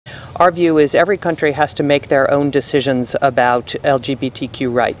Our view is every country has to make their own decisions about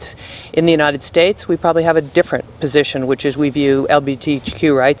LGBTQ rights. In the United States, we probably have a different position, which is we view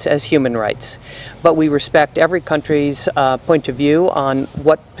LGBTQ rights as human rights. But we respect every country's point of view on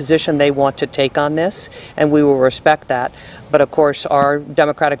what position they want to take on this, and we will respect that. But of course, our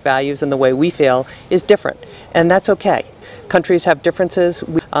democratic values and the way we feel is different, and that's okay. Countries have differences,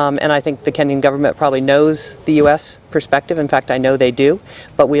 and I think the Kenyan government probably knows the U.S. perspective. In fact, I know they do,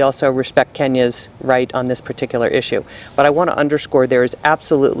 but we also respect Kenya's right on this particular issue. But I want to underscore there is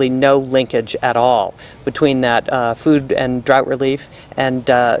absolutely no linkage at all between that food and drought relief and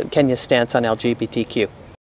Kenya's stance on LGBTQ.